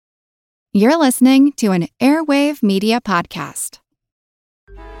You're listening to an Airwave Media Podcast.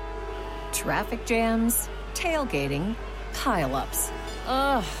 Traffic jams, tailgating, pile-ups.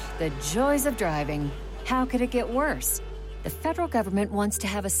 Ugh, the joys of driving. How could it get worse? The federal government wants to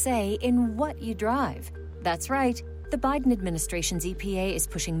have a say in what you drive. That's right. The Biden administration's EPA is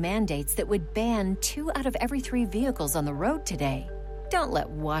pushing mandates that would ban 2 out of every 3 vehicles on the road today. Don't let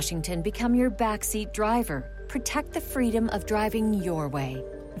Washington become your backseat driver. Protect the freedom of driving your way.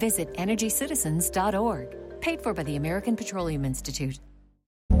 Visit EnergyCitizens.org. Paid for by the American Petroleum Institute.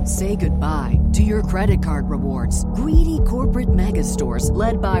 Say goodbye to your credit card rewards. Greedy corporate mega stores,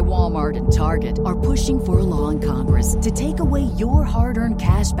 led by Walmart and Target, are pushing for a law in Congress to take away your hard-earned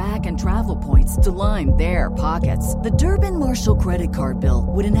cash back and travel points to line their pockets. The Durbin-Marshall credit card bill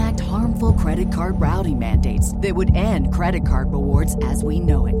would enact harmful credit card routing mandates that would end credit card rewards as we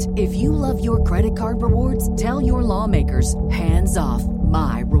know it. If you love your credit card rewards, tell your lawmakers, hands off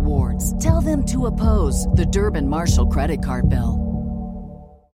my rewards. Tell them to oppose the Durbin-Marshall credit card bill.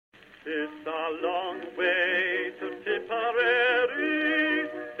 It's a long way to Tipperary,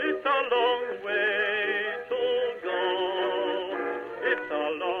 it's a long way to go. It's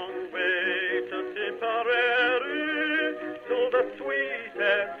a long way to Tipperary, to the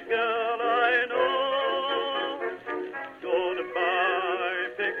sweetest girl I know. Goodbye,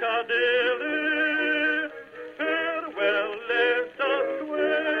 Piccadilly, farewell, Leicester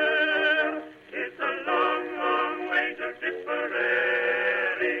Square. It's a long, long way to Tipperary.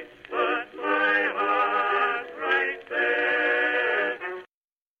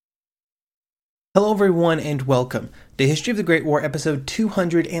 Hello everyone and welcome to History of the Great War episode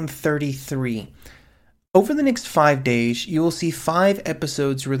 233. Over the next 5 days, you will see 5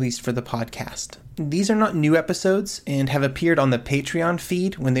 episodes released for the podcast. These are not new episodes and have appeared on the Patreon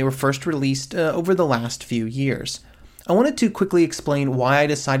feed when they were first released over the last few years. I wanted to quickly explain why I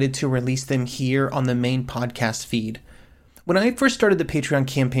decided to release them here on the main podcast feed. When I first started the Patreon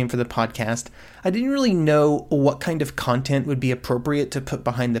campaign for the podcast, I didn't really know what kind of content would be appropriate to put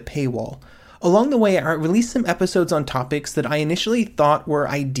behind the paywall. Along the way, I released some episodes on topics that I initially thought were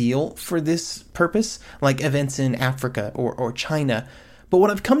ideal for this purpose, like events in Africa or China. But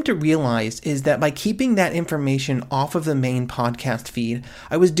what I've come to realize is that by keeping that information off of the main podcast feed,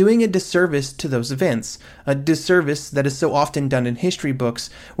 I was doing a disservice to those events, a disservice that is so often done in history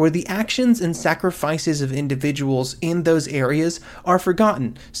books, where the actions and sacrifices of individuals in those areas are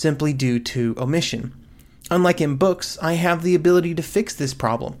forgotten simply due to omission. Unlike in books, I have the ability to fix this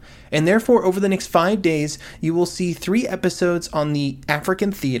problem, and therefore over the next 5 days, you will see 3 episodes on the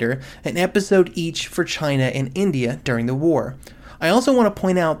African theater, an episode each for China and India during the war. I also want to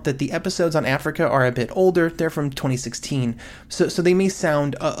point out that the episodes on Africa are a bit older, they're from 2016, so they may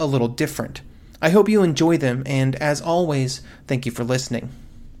sound a little different. I hope you enjoy them, and as always, thank you for listening.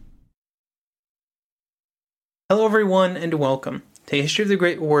 Hello everyone, and welcome to History of the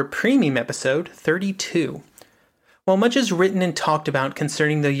Great War Premium Episode 32. While much is written and talked about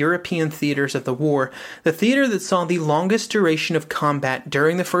concerning the European theaters of the war, the theater that saw the longest duration of combat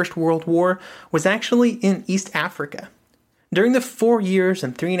during the First World War was actually in East Africa. During the 4 years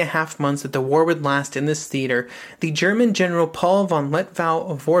and 3.5 months that the war would last in this theater, the German General Paul von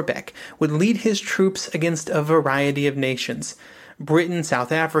Lettow-Vorbeck would lead his troops against a variety of nations. Britain,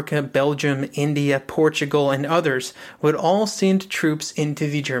 South Africa, Belgium, India, Portugal, and others would all send troops into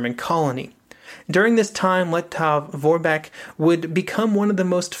the German colony. During this time, Lettow-Vorbeck would become one of the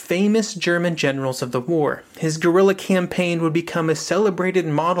most famous German generals of the war. His guerrilla campaign would become a celebrated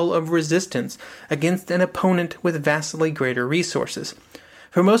model of resistance against an opponent with vastly greater resources.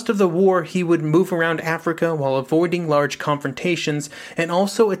 For most of the war, he would move around Africa while avoiding large confrontations and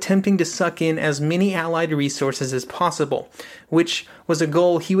also attempting to suck in as many Allied resources as possible, which was a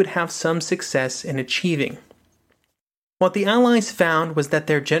goal he would have some success in achieving. What the Allies found was that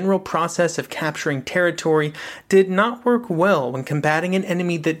their general process of capturing territory did not work well when combating an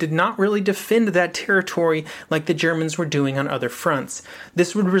enemy that did not really defend that territory like the Germans were doing on other fronts.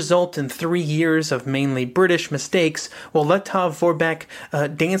 This would result in 3 years of mainly British mistakes, while Lettow-Vorbeck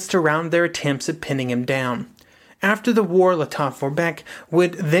danced around their attempts at pinning him down. After the war, Lettow-Vorbeck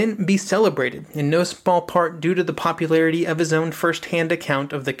would then be celebrated, in no small part due to the popularity of his own first-hand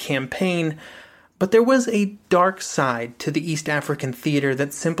account of the campaign. But there was a dark side to the East African theater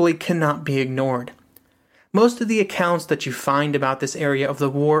that simply cannot be ignored. Most of the accounts that you find about this area of the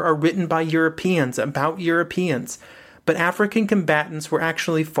war are written by Europeans, about Europeans, but African combatants were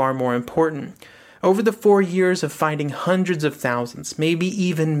actually far more important. Over the 4 years of fighting, hundreds of thousands, maybe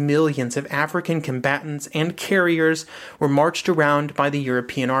even millions of African combatants and carriers were marched around by the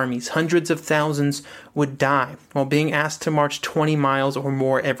European armies. Hundreds of thousands would die while being asked to march 20 miles or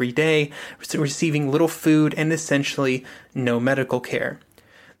more every day, receiving little food and essentially no medical care.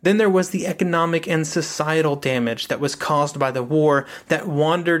 Then there was the economic and societal damage that was caused by the war that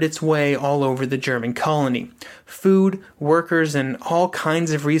wandered its way all over the German colony. Food, workers, and all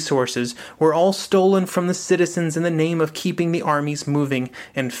kinds of resources were all stolen from the citizens in the name of keeping the armies moving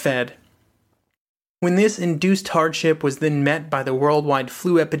and fed. When this induced hardship was then met by the worldwide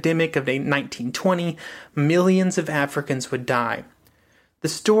flu epidemic of 1920, millions of Africans would die. The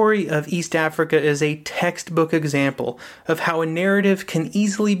story of East Africa is a textbook example of how a narrative can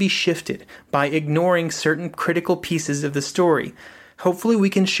easily be shifted by ignoring certain critical pieces of the story. Hopefully we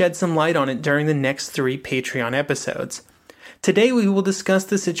can shed some light on it during the next 3 Patreon episodes. Today we will discuss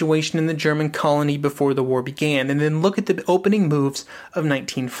the situation in the German colony before the war began, and then look at the opening moves of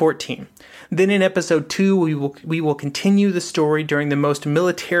 1914. Then in episode 2 we will continue the story during the most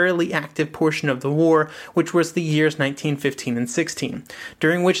militarily active portion of the war, which was the years 1915 and 16,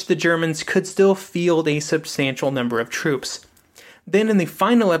 during which the Germans could still field a substantial number of troops. Then in the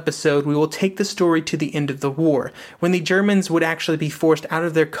final episode, we will take the story to the end of the war, when the Germans would actually be forced out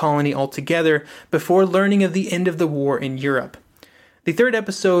of their colony altogether before learning of the end of the war in Europe. The third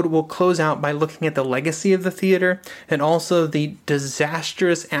episode will close out by looking at the legacy of the theater and also the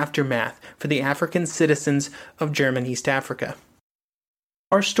disastrous aftermath for the African citizens of German East Africa.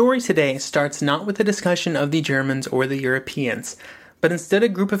 Our story today starts not with a discussion of the Germans or the Europeans, but instead a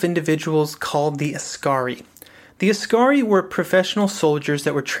group of individuals called the Askari. The Askari were professional soldiers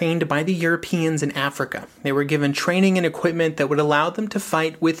that were trained by the Europeans in Africa. They were given training and equipment that would allow them to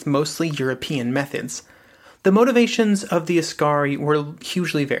fight with mostly European methods. The motivations of the Askari were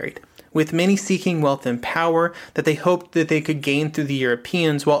hugely varied, with many seeking wealth and power that they hoped that they could gain through the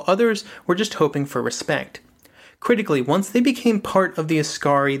Europeans, while others were just hoping for respect. Critically, once they became part of the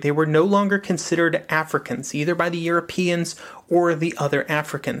Askari, they were no longer considered Africans, either by the Europeans or the other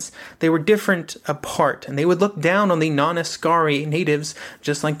Africans. They were different apart, and they would look down on the non-Askari natives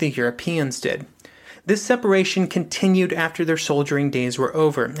just like the Europeans did. This separation continued after their soldiering days were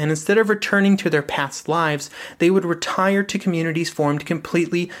over, and instead of returning to their past lives, they would retire to communities formed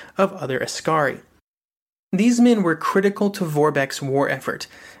completely of other Askari. These men were critical to Vorbeck's war effort,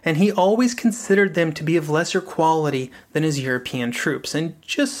 and he always considered them to be of lesser quality than his European troops. And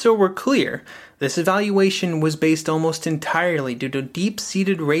just so we're clear, this evaluation was based almost entirely due to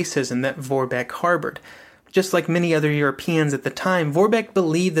deep-seated racism that Vorbeck harbored. Just like many other Europeans at the time, Vorbeck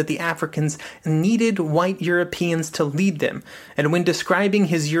believed that the Africans needed white Europeans to lead them, and when describing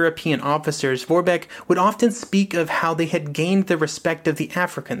his European officers, Vorbeck would often speak of how they had gained the respect of the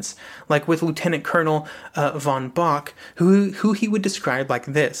Africans, like with Lieutenant Colonel von Bock, who he would describe like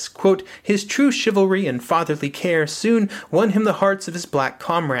this, quote, "His true chivalry and fatherly care soon won him the hearts of his black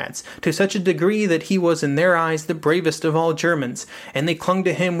comrades, to such a degree that he was in their eyes the bravest of all Germans, and they clung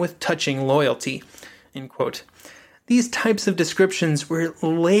to him with touching loyalty." End quote. These types of descriptions were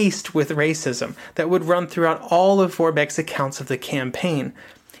laced with racism that would run throughout all of Vorbeck's accounts of the campaign.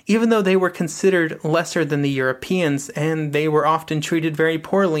 Even though they were considered lesser than the Europeans and they were often treated very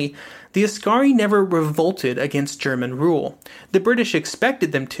poorly, the Askari never revolted against German rule. The British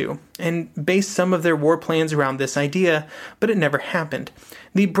expected them to, and based some of their war plans around this idea, but it never happened.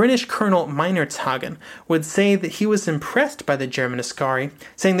 The British Colonel Meinerzhagen would say that he was impressed by the German Askari,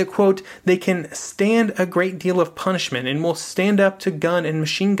 saying that, quote, "they can stand a great deal of punishment and will stand up to gun and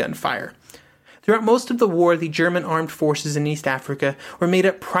machine gun fire." Throughout most of the war, the German armed forces in East Africa were made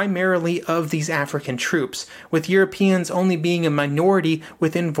up primarily of these African troops, with Europeans only being a minority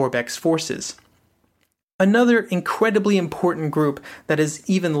within Vorbeck's forces. Another incredibly important group that is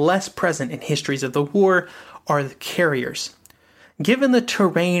even less present in histories of the war are the carriers. Given the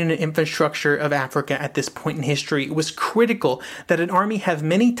terrain and infrastructure of Africa at this point in history, it was critical that an army have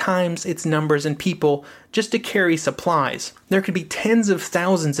many times its numbers and people just to carry supplies. There could be tens of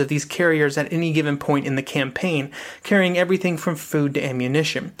thousands of these carriers at any given point in the campaign, carrying everything from food to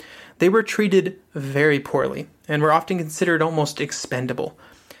ammunition. They were treated very poorly, and were often considered almost expendable.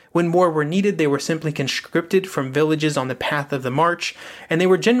 When more were needed, they were simply conscripted from villages on the path of the march, and they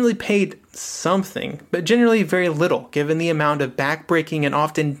were generally paid something, but generally very little, given the amount of backbreaking and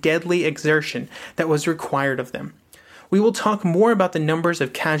often deadly exertion that was required of them. We will talk more about the numbers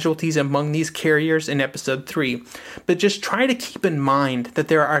of casualties among these carriers in episode 3, but just try to keep in mind that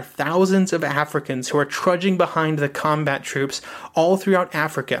there are thousands of Africans who are trudging behind the combat troops all throughout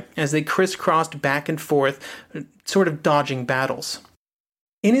Africa as they crisscrossed back and forth, sort of dodging battles.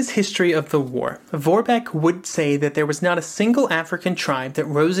 In his history of the war, Vorbeck would say that there was not a single African tribe that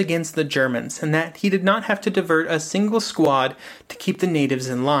rose against the Germans, and that he did not have to divert a single squad to keep the natives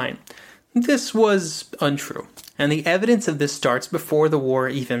in line. This was untrue, and the evidence of this starts before the war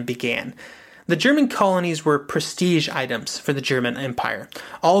even began. The German colonies were prestige items for the German Empire.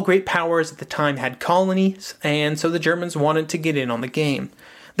 All great powers at the time had colonies, and so the Germans wanted to get in on the game.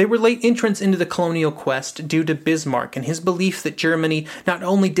 They were late entrants into the colonial quest due to Bismarck and his belief that Germany not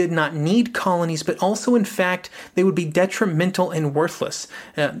only did not need colonies, but also, in fact, they would be detrimental and worthless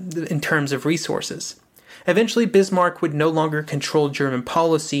in terms of resources. Eventually, Bismarck would no longer control German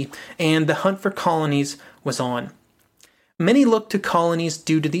policy, and the hunt for colonies was on. Many looked to colonies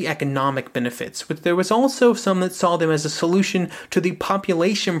due to the economic benefits, but there was also some that saw them as a solution to the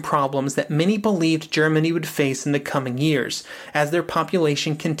population problems that many believed Germany would face in the coming years, as their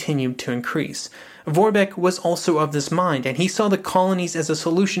population continued to increase. Vorbeck was also of this mind, and he saw the colonies as a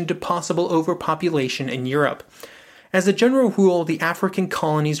solution to possible overpopulation in Europe. As a general rule, the African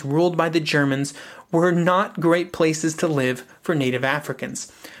colonies ruled by the Germans were not great places to live for native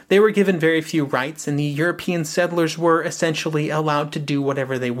Africans. They were given very few rights, and the European settlers were essentially allowed to do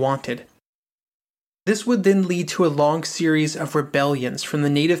whatever they wanted. This would then lead to a long series of rebellions from the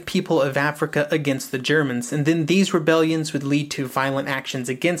native people of Africa against the Germans, and then these rebellions would lead to violent actions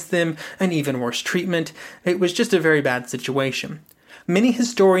against them and even worse treatment. It was just a very bad situation. Many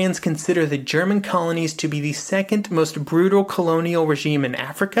historians consider the German colonies to be the second most brutal colonial regime in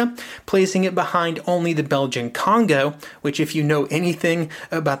Africa, placing it behind only the Belgian Congo, which, if you know anything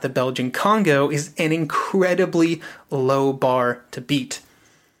about the Belgian Congo, is an incredibly low bar to beat.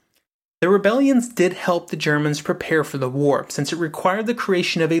 The rebellions did help the Germans prepare for the war, since it required the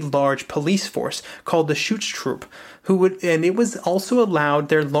creation of a large police force called the Schutztruppe, and it was also allowed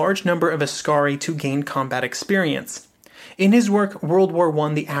their large number of Askari to gain combat experience. In his work, World War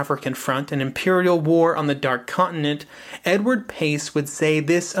I, The African Front, an Imperial War on the Dark Continent, Edward Pace would say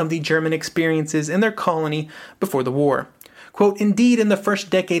this of the German experiences in their colony before the war. Quote, "Indeed, in the first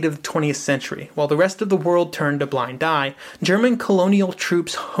decade of the 20th century, while the rest of the world turned a blind eye, German colonial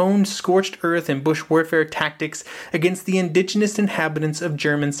troops honed scorched earth and bush warfare tactics against the indigenous inhabitants of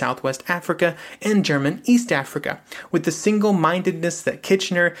German Southwest Africa and German East Africa, with the single-mindedness that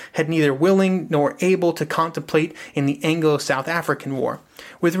Kitchener had neither willing nor able to contemplate in the Anglo-South African War,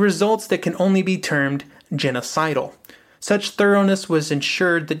 with results that can only be termed genocidal. Such thoroughness was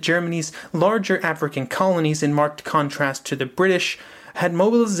ensured that Germany's larger African colonies, in marked contrast to the British, had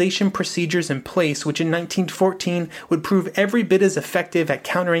mobilization procedures in place which in 1914 would prove every bit as effective at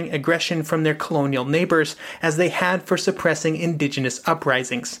countering aggression from their colonial neighbors as they had for suppressing indigenous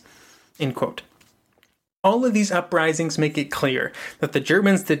uprisings." End quote. All of these uprisings make it clear that the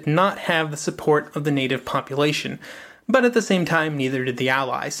Germans did not have the support of the native population, but at the same time neither did the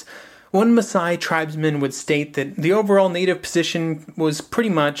Allies. One Maasai tribesman would state that the overall native position was pretty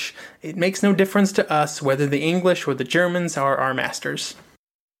much, "It makes no difference to us whether the English or the Germans are our masters."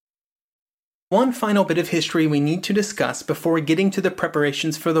 One final bit of history we need to discuss before getting to the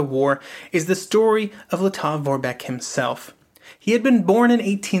preparations for the war is the story of Lettow Vorbeck himself. He had been born in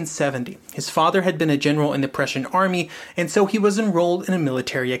 1870. His father had been a general in the Prussian army, and so he was enrolled in a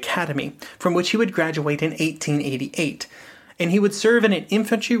military academy, from which he would graduate in 1888. And he would serve in an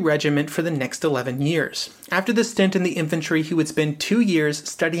infantry regiment for the next 11 years. After the stint in the infantry, he would spend 2 years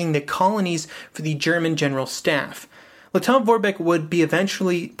studying the colonies for the German General Staff. Lettow Vorbeck would be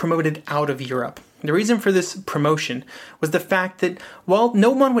eventually promoted out of Europe. The reason for this promotion was the fact that while no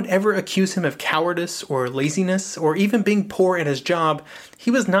one would ever accuse him of cowardice or laziness or even being poor at his job,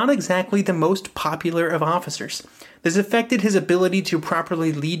 he was not exactly the most popular of officers. This affected his ability to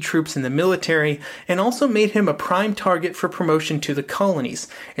properly lead troops in the military and also made him a prime target for promotion to the colonies,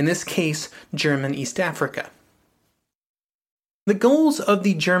 in this case, German East Africa. The goals of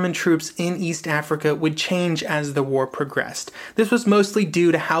the German troops in East Africa would change as the war progressed. This was mostly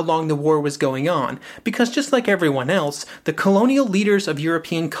due to how long the war was going on, because just like everyone else, the colonial leaders of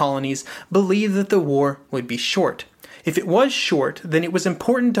European colonies believed that the war would be short. If it was short, then it was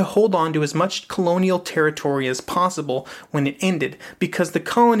important to hold on to as much colonial territory as possible when it ended, because the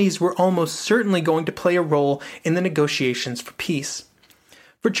colonies were almost certainly going to play a role in the negotiations for peace.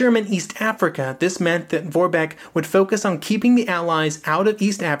 For German East Africa, this meant that Vorbeck would focus on keeping the Allies out of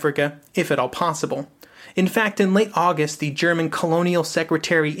East Africa, if at all possible. In fact, in late August, the German colonial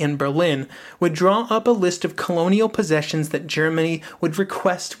secretary in Berlin would draw up a list of colonial possessions that Germany would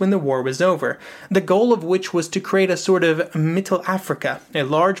request when the war was over, the goal of which was to create a sort of Mittelafrika, a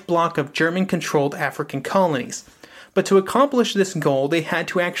large block of German-controlled African colonies. But to accomplish this goal, they had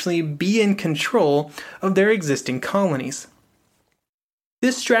to actually be in control of their existing colonies.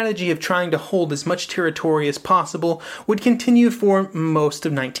 This strategy of trying to hold as much territory as possible would continue for most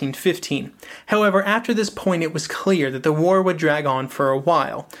of 1915. However, after this point it was clear that the war would drag on for a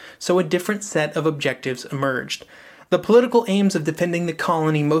while, so a different set of objectives emerged. The political aims of defending the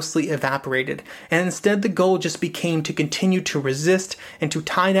colony mostly evaporated, and instead the goal just became to continue to resist and to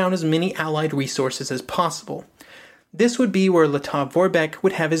tie down as many Allied resources as possible. This would be where Lettow Vorbeck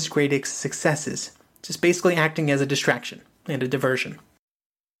would have his greatest successes, just basically acting as a distraction and a diversion.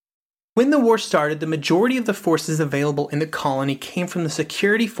 When the war started, the majority of the forces available in the colony came from the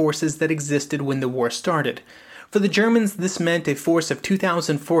security forces that existed when the war started. For the Germans, this meant a force of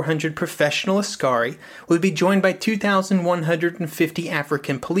 2,400 professional askari would be joined by 2,150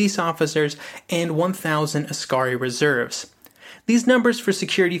 African police officers and 1,000 askari reserves. These numbers for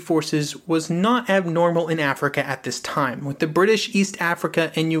security forces was not abnormal in Africa at this time, with the British East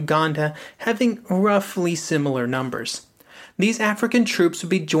Africa and Uganda having roughly similar numbers. These African troops would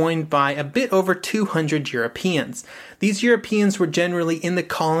be joined by a bit over 200 Europeans. These Europeans were generally in the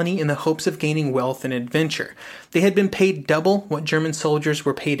colony in the hopes of gaining wealth and adventure. They had been paid double what German soldiers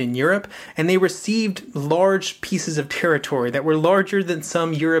were paid in Europe, and they received large pieces of territory that were larger than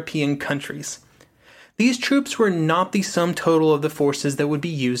some European countries. These troops were not the sum total of the forces that would be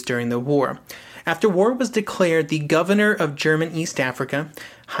used during the war. After war was declared, the governor of German East Africa,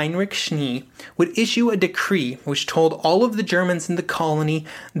 Heinrich Schnee, would issue a decree which told all of the Germans in the colony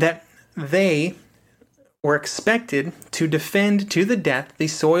that they were expected to defend to the death the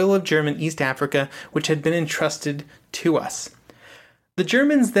soil of German East Africa, which had been entrusted to us. The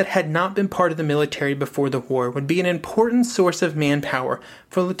Germans that had not been part of the military before the war would be an important source of manpower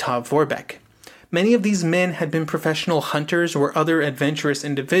for Lettow Vorbeck. Many of these men had been professional hunters or other adventurous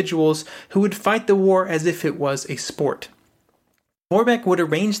individuals who would fight the war as if it was a sport. Vorbeck would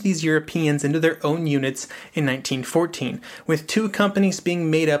arrange these Europeans into their own units in 1914, with 2 companies being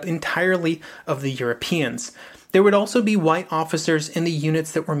made up entirely of the Europeans. There would also be white officers in the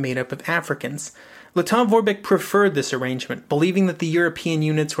units that were made up of Africans. Lettow Vorbeck preferred this arrangement, believing that the European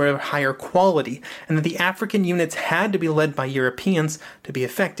units were of higher quality and that the African units had to be led by Europeans to be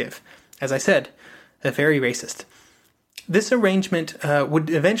effective. As I said, very racist. This arrangement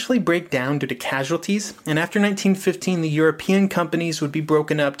would eventually break down due to casualties, and after 1915 the European companies would be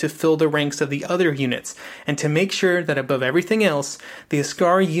broken up to fill the ranks of the other units, and to make sure that above everything else, the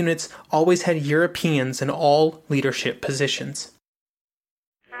askari units always had Europeans in all leadership positions.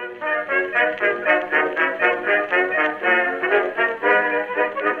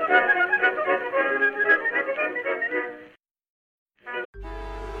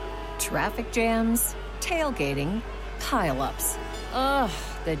 Traffic jams, tailgating, pile-ups. Ugh,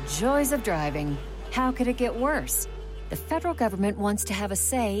 the joys of driving. How could it get worse? The federal government wants to have a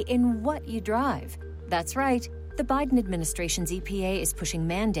say in what you drive. That's right. The Biden administration's EPA is pushing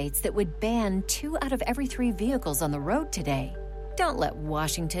mandates that would ban 2 out of every 3 vehicles on the road today. Don't let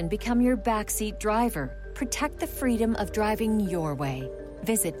Washington become your backseat driver. Protect the freedom of driving your way.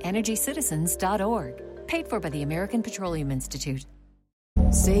 Visit EnergyCitizens.org. Paid for by the American Petroleum Institute.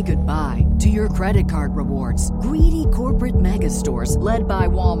 Say goodbye to your credit card rewards. Greedy corporate mega stores, led by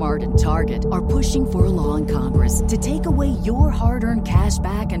Walmart and Target, are pushing for a law in Congress to take away your hard-earned cash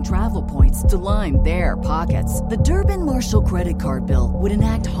back and travel points to line their pockets. The Durbin-Marshall credit card bill would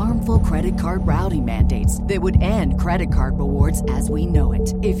enact harmful credit card routing mandates that would end credit card rewards as we know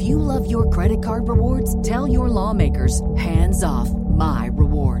it. If you love your credit card rewards, tell your lawmakers, hands off my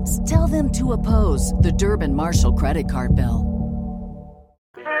rewards. Tell them to oppose the Durbin-Marshall credit card bill.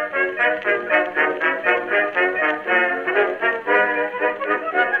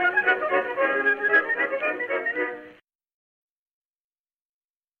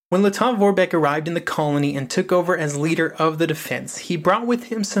 When Lettow Vorbeck arrived in the colony and took over as leader of the defense, he brought with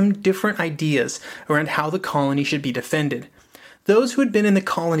him some different ideas around how the colony should be defended. Those who had been in the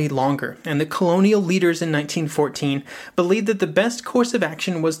colony longer, and the colonial leaders in 1914, believed that the best course of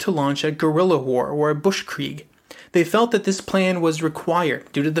action was to launch a guerrilla war or a bushkrieg. They felt that this plan was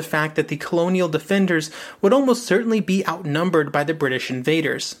required due to the fact that the colonial defenders would almost certainly be outnumbered by the British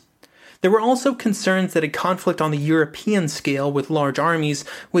invaders. There were also concerns that a conflict on the European scale with large armies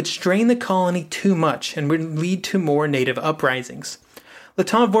would strain the colony too much and would lead to more native uprisings.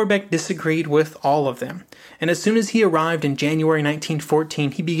 Lettow Vorbeck disagreed with all of them, and as soon as he arrived in January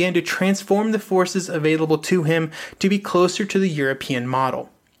 1914, he began to transform the forces available to him to be closer to the European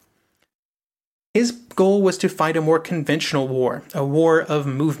model. His goal was to fight a more conventional war, a war of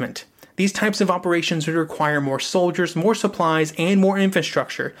movement. These types of operations would require more soldiers, more supplies, and more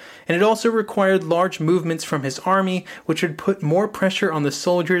infrastructure, and it also required large movements from his army, which would put more pressure on the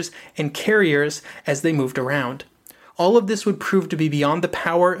soldiers and carriers as they moved around. All of this would prove to be beyond the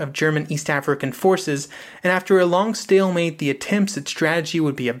power of German East African forces, and after a long stalemate, the attempts at strategy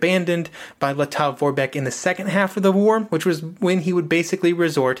would be abandoned by Lettow-Vorbeck in the second half of the war, which was when he would basically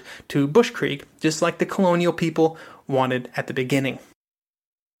resort to Bushkrieg, just like the colonial people wanted at the beginning.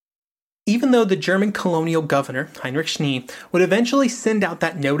 Even though the German colonial governor, Heinrich Schnee, would eventually send out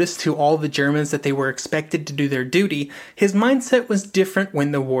that notice to all the Germans that they were expected to do their duty, his mindset was different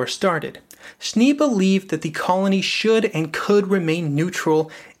when the war started. Schnee believed that the colony should and could remain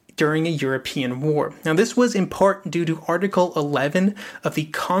neutral during a European war. Now, this was in part due to Article 11 of the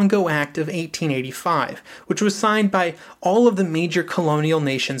Congo Act of 1885, which was signed by all of the major colonial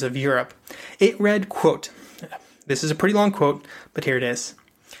nations of Europe. It read, quote, this is a pretty long quote, but here it is.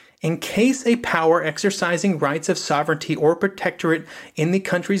 In case a power exercising rights of sovereignty or protectorate in the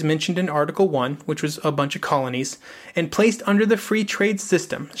countries mentioned in Article 1, which was a bunch of colonies, and placed under the free trade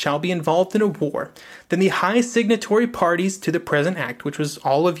system shall be involved in a war, then the high signatory parties to the present act, which was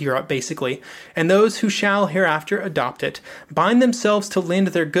all of Europe basically, and those who shall hereafter adopt it, bind themselves to lend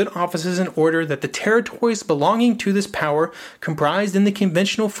their good offices in order that the territories belonging to this power, comprised in the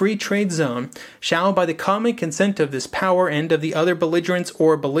conventional free trade zone, shall by the common consent of this power and of the other belligerents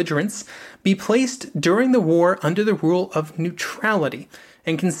or belligerents, be placed during the war under the rule of neutrality,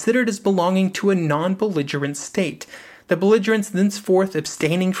 and considered as belonging to a non-belligerent state, the belligerents thenceforth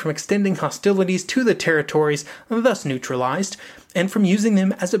abstaining from extending hostilities to the territories thus neutralized, and from using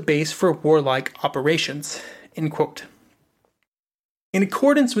them as a base for warlike operations. End quote. In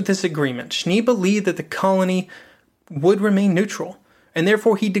accordance with this agreement, Schnee believed that the colony would remain neutral, and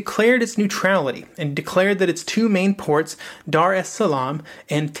therefore he declared its neutrality, and declared that its two main ports, Dar es Salaam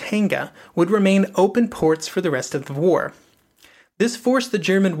and Tanga, would remain open ports for the rest of the war. This forced the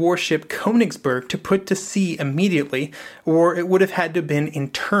German warship Königsberg to put to sea immediately, or it would have had to have been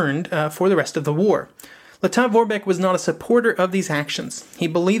interned for the rest of the war. Lettow-Vorbeck was not a supporter of these actions. He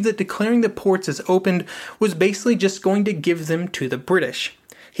believed that declaring the ports as opened was basically just going to give them to the British.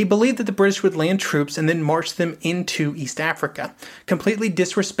 He believed that the British would land troops and then march them into East Africa, completely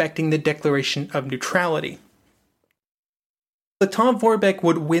disrespecting the declaration of neutrality. Lettow-Vorbeck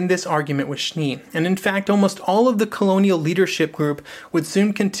would win this argument with Schnee, and in fact almost all of the colonial leadership group would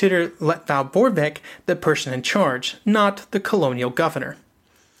soon consider Lettow-Vorbeck the person in charge, not the colonial governor.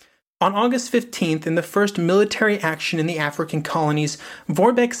 On August 15th, in the first military action in the African colonies,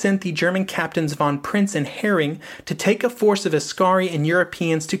 Vorbeck sent the German captains von Prinz and Hering to take a force of Askari and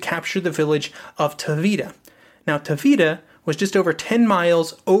Europeans to capture the village of Taveta. Now, Taveta was just over 10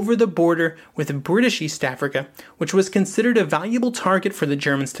 miles over the border with British East Africa, which was considered a valuable target for the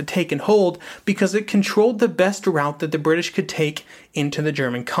Germans to take and hold because it controlled the best route that the British could take into the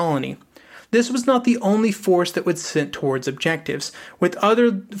German colony. This was not the only force that was sent towards objectives, with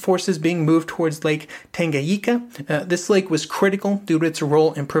other forces being moved towards Lake Tanganyika. This lake was critical due to its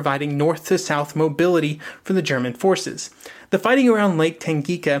role in providing north-to-south mobility for the German forces. The fighting around Lake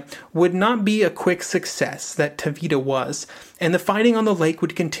Tanganyika would not be a quick success that Taveta was, and the fighting on the lake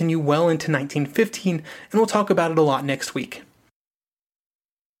would continue well into 1915, and we'll talk about it a lot next week.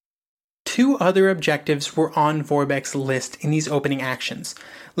 Two other objectives were on Vorbeck's list in these opening actions,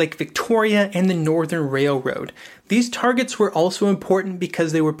 Lake Victoria and the Northern Railroad. These targets were also important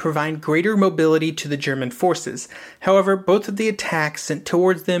because they would provide greater mobility to the German forces. However, both of the attacks sent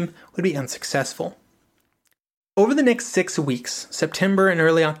towards them would be unsuccessful. Over the next 6 weeks, September and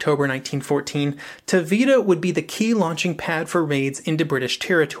early October 1914, Taveta would be the key launching pad for raids into British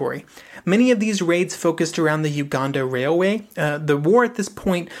territory. Many of these raids focused around the Uganda Railway. The war at this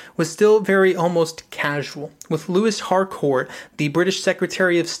point was still very almost casual, with Lewis Harcourt, the British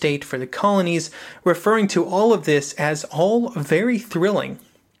Secretary of State for the colonies, referring to all of this as all very thrilling.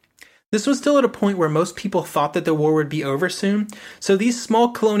 This was still at a point where most people thought that the war would be over soon, so these small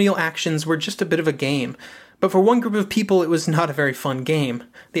colonial actions were just a bit of a game. But for one group of people, it was not a very fun game,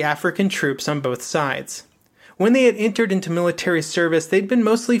 the African troops on both sides. When they had entered into military service, they'd been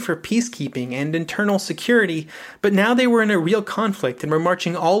mostly for peacekeeping and internal security, but now they were in a real conflict and were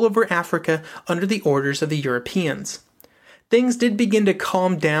marching all over Africa under the orders of the Europeans. Things did begin to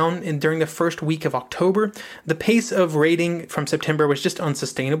calm down during the first week of October. The pace of raiding from September was just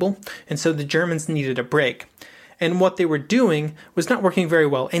unsustainable, and so the Germans needed a break. And what they were doing was not working very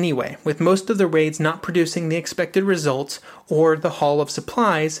well anyway, with most of the raids not producing the expected results or the haul of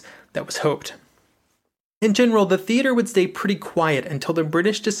supplies that was hoped. In general, the theater would stay pretty quiet until the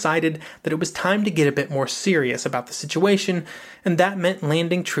British decided that it was time to get a bit more serious about the situation, and that meant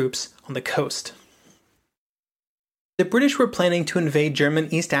landing troops on the coast. The British were planning to invade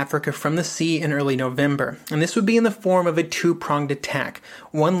German East Africa from the sea in early November, and this would be in the form of a two-pronged attack,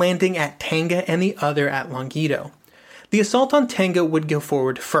 one landing at Tanga and the other at Longido. The assault on Tanga would go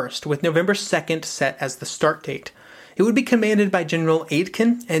forward first, with November 2nd set as the start date. It would be commanded by General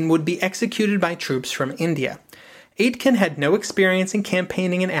Aitken and would be executed by troops from India. Aitken had no experience in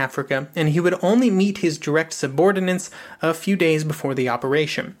campaigning in Africa, and he would only meet his direct subordinates a few days before the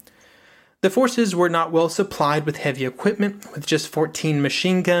operation. The forces were not well supplied with heavy equipment, with just 14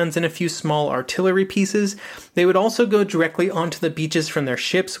 machine guns and a few small artillery pieces. They would also go directly onto the beaches from their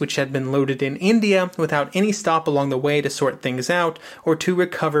ships, which had been loaded in India, without any stop along the way to sort things out or to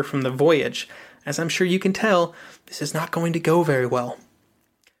recover from the voyage. As I'm sure you can tell, this is not going to go very well.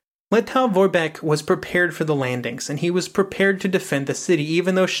 Lettow Vorbeck was prepared for the landings, and he was prepared to defend the city,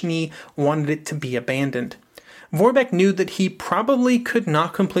 even though Schnee wanted it to be abandoned. Vorbeck knew that he probably could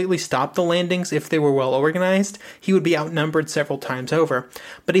not completely stop the landings if they were well organized. He would be outnumbered several times over.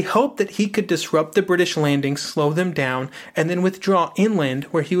 But he hoped that he could disrupt the British landings, slow them down, and then withdraw inland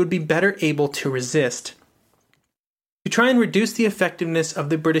where he would be better able to resist. To try and reduce the effectiveness of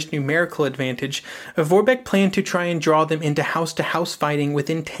the British numerical advantage, Vorbeck planned to try and draw them into house-to-house fighting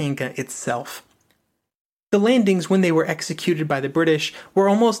within Tanga itself. The landings, when they were executed by the British, were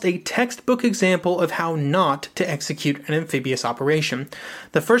almost a textbook example of how not to execute an amphibious operation.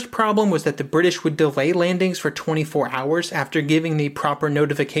 The first problem was that the British would delay landings for 24 hours after giving the proper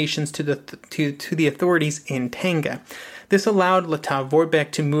notifications to the authorities in Tanga. This allowed Lettow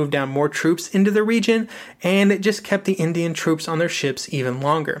Vorbeck to move down more troops into the region, and it just kept the Indian troops on their ships even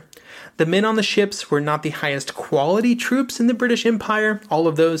longer. The men on the ships were not the highest quality troops in the British Empire. All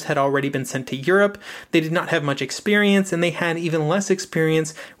of those had already been sent to Europe. They did not have much experience, and they had even less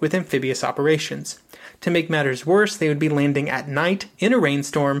experience with amphibious operations. To make matters worse, they would be landing at night in a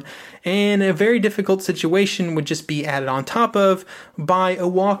rainstorm, and a very difficult situation would just be added on top of by a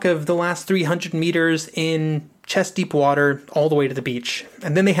walk of the last 300 meters in chest-deep water all the way to the beach.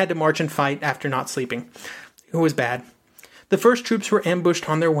 And then they had to march and fight after not sleeping. It was bad. The first troops were ambushed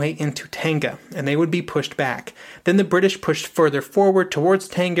on their way into Tanga, and they would be pushed back. Then the British pushed further forward towards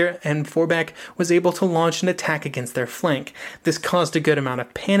Tanga, and Vorbeck was able to launch an attack against their flank. This caused a good amount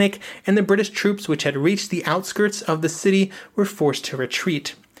of panic, and the British troops which had reached the outskirts of the city were forced to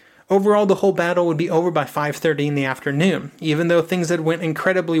retreat. Overall, the whole battle would be over by 5:30 in the afternoon. Even though things had went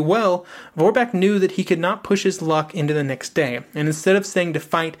incredibly well, Vorbeck knew that he could not push his luck into the next day, and instead of staying to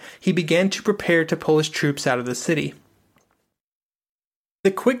fight, he began to prepare to pull his troops out of the city. The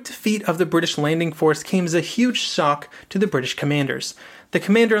quick defeat of the British landing force came as a huge shock to the British commanders. The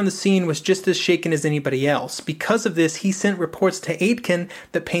commander on the scene was just as shaken as anybody else. Because of this, he sent reports to Aitken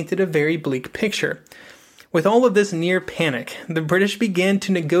that painted a very bleak picture. With all of this near panic, the British began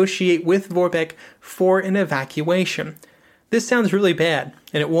to negotiate with Vorbeck for an evacuation. This sounds really bad,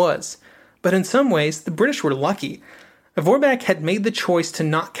 and it was. But in some ways, the British were lucky. Vorbeck had made the choice to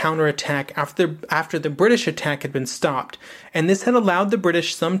not counterattack after the British attack had been stopped, and this had allowed the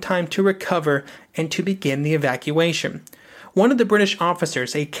British some time to recover and to begin the evacuation. One of the British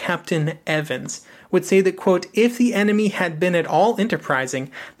officers, a Captain Evans, would say that, quote, if the enemy had been at all enterprising,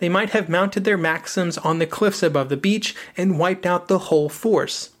 they might have mounted their Maxims on the cliffs above the beach and wiped out the whole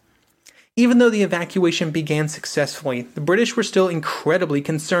force. Even though the evacuation began successfully, the British were still incredibly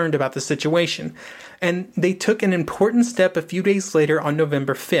concerned about the situation, and they took an important step a few days later on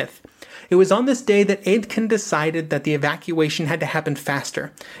November 5th. It was on this day that Aitken decided that the evacuation had to happen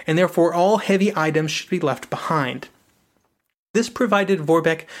faster, and therefore all heavy items should be left behind. This provided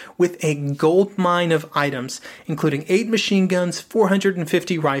Vorbeck with a gold mine of items, including 8 machine guns,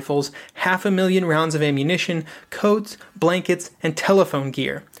 450 rifles, 500,000 rounds of ammunition, coats, blankets, and telephone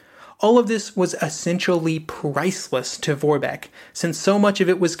gear. All of this was essentially priceless to Vorbeck, since so much of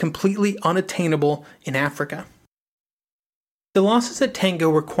it was completely unattainable in Africa. The losses at Tanga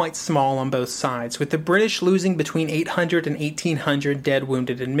were quite small on both sides, with the British losing between 800 and 1,800 dead,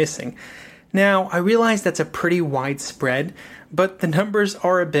 wounded, and missing. Now, I realize that's a pretty wide spread, but the numbers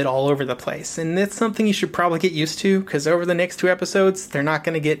are a bit all over the place, and that's something you should probably get used to, because over the next 2 episodes, they're not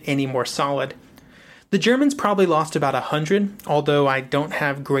going to get any more solid. The Germans probably lost about 100, although I don't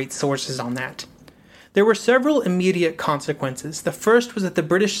have great sources on that. There were several immediate consequences. The first was that the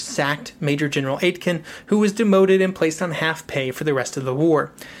British sacked Major General Aitken, who was demoted and placed on half pay for the rest of the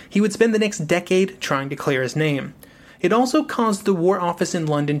war. He would spend the next decade trying to clear his name. It also caused the War Office in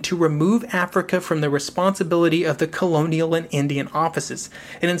London to remove Africa from the responsibility of the colonial and Indian offices,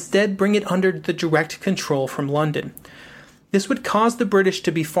 and instead bring it under the direct control from London. This would cause the British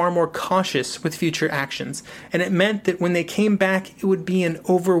to be far more cautious with future actions, and it meant that when they came back, it would be an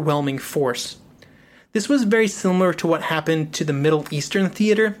overwhelming force. This was very similar to what happened to the Middle Eastern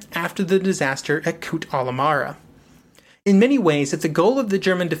theater after the disaster at Kut al-Amara. In many ways, if the goal of the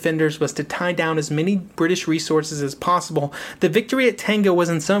German defenders was to tie down as many British resources as possible, the victory at Tanga was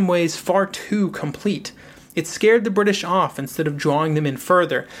in some ways far too complete. It scared the British off instead of drawing them in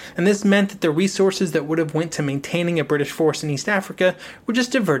further, and this meant that the resources that would have went to maintaining a British force in East Africa were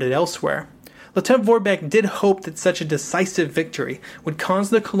just diverted elsewhere. Lettow-Vorbeck did hope that such a decisive victory would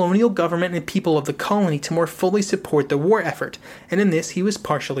cause the colonial government and people of the colony to more fully support the war effort, and in this he was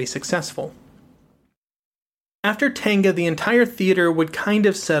partially successful. After Tanga, the entire theater would kind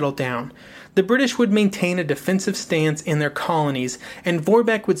of settle down. The British would maintain a defensive stance in their colonies, and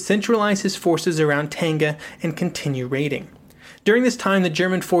Vorbeck would centralize his forces around Tanga and continue raiding. During this time, the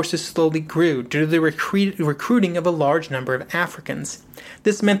German forces slowly grew due to the recruiting of a large number of Africans.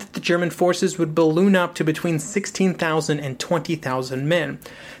 This meant that the German forces would balloon up to between 16,000 and 20,000 men.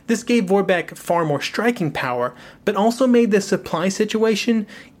 This gave Vorbeck far more striking power, but also made the supply situation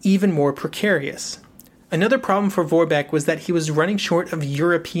even more precarious. Another problem for Vorbeck was that he was running short of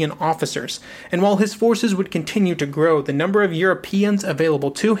European officers, and while his forces would continue to grow, the number of Europeans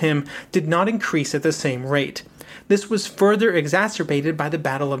available to him did not increase at the same rate. This was further exacerbated by the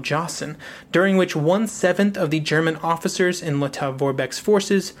Battle of Jaasen, during which 1/7 of the German officers in Lettow-Vorbeck's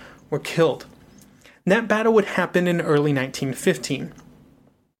forces were killed. That battle would happen in early 1915.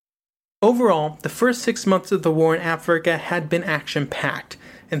 Overall, the first 6 months of the war in Africa had been action-packed,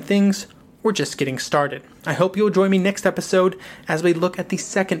 and things were just getting started. I hope you'll join me next episode as we look at the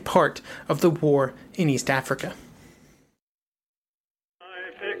second part of the war in East Africa.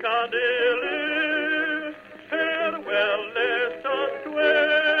 Piccadilly, farewell, let us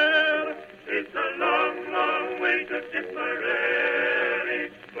swear. It's a long, long way to Tipperary.